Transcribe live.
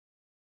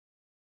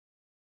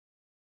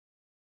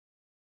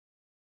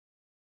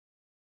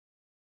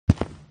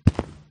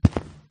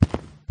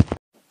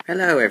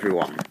Hello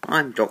everyone,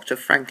 I'm Dr.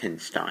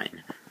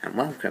 Frankenstein, and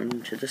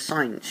welcome to the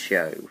Science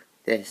Show.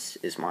 This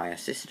is my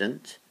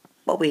assistant,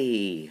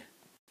 Bobby.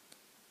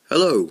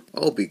 Hello,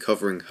 I'll be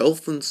covering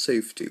health and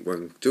safety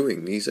when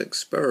doing these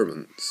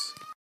experiments.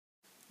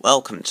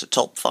 Welcome to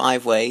Top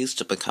 5 Ways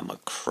to Become a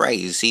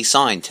Crazy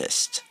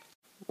Scientist.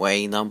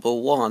 Way number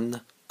 1,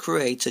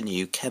 create a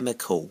new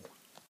chemical.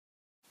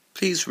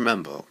 Please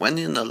remember, when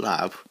in the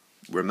lab,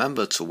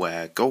 remember to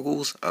wear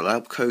goggles, a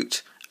lab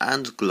coat,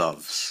 and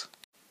gloves.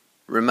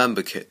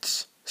 Remember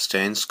kids,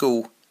 stay in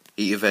school,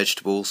 eat your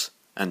vegetables,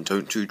 and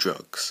don't do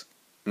drugs.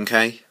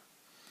 Okay?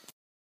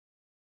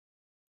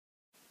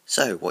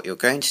 So what you're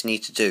going to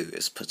need to do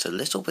is put a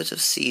little bit of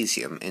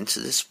cesium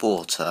into this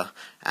water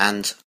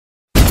and...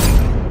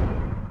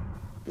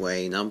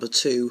 Way number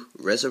 2,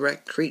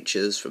 resurrect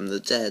creatures from the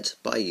dead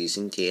by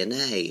using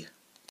DNA.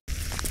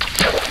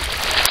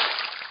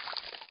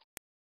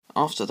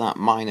 After that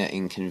minor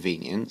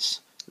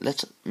inconvenience,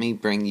 let me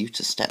bring you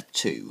to step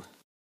 2.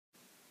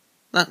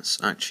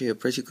 That's actually a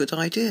pretty good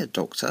idea,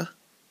 Doctor.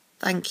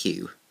 Thank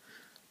you.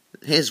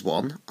 Here's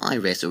one I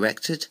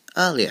resurrected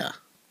earlier.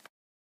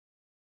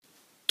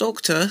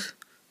 Doctor,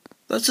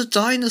 that's a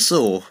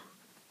dinosaur.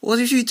 What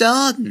have you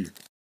done?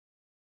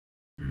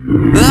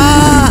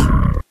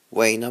 Ah!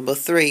 Way number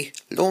 3,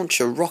 launch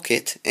a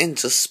rocket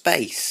into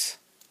space.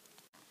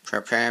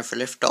 Prepare for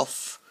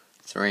liftoff.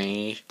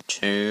 3,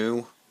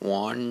 2,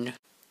 1.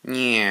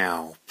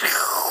 Meow.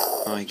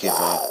 I give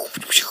up.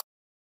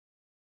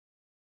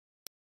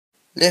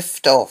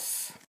 Lift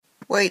off.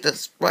 Wait,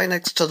 that's right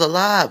next to the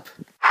lab.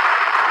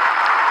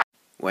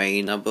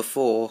 Way number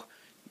 4,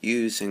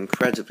 use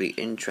incredibly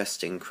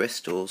interesting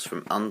crystals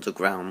from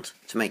underground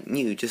to make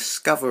new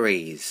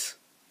discoveries.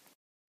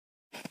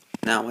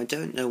 Now, I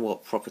don't know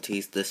what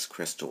properties this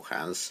crystal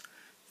has.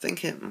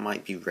 Think it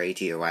might be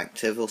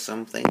radioactive or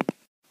something.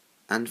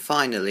 And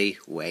finally,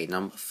 way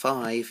number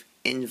 5,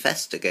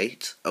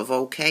 investigate a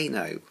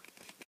volcano.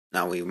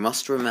 Now we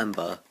must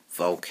remember,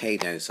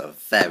 volcanoes are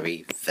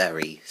very,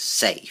 very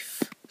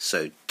safe,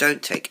 so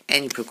don't take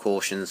any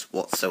precautions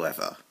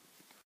whatsoever.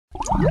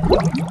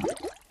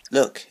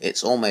 Look,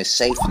 it's almost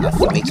safe enough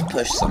for me to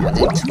push someone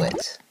into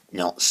it.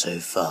 Not so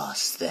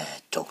fast there,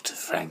 Dr.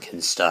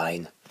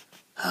 Frankenstein.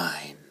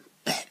 I'm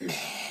Batman.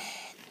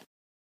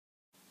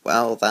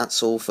 Well,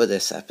 that's all for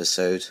this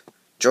episode.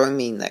 Join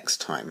me next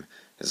time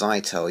as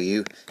I tell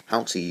you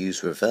how to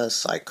use reverse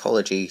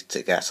psychology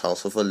to get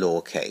out of a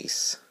law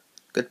case.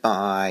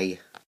 Goodbye.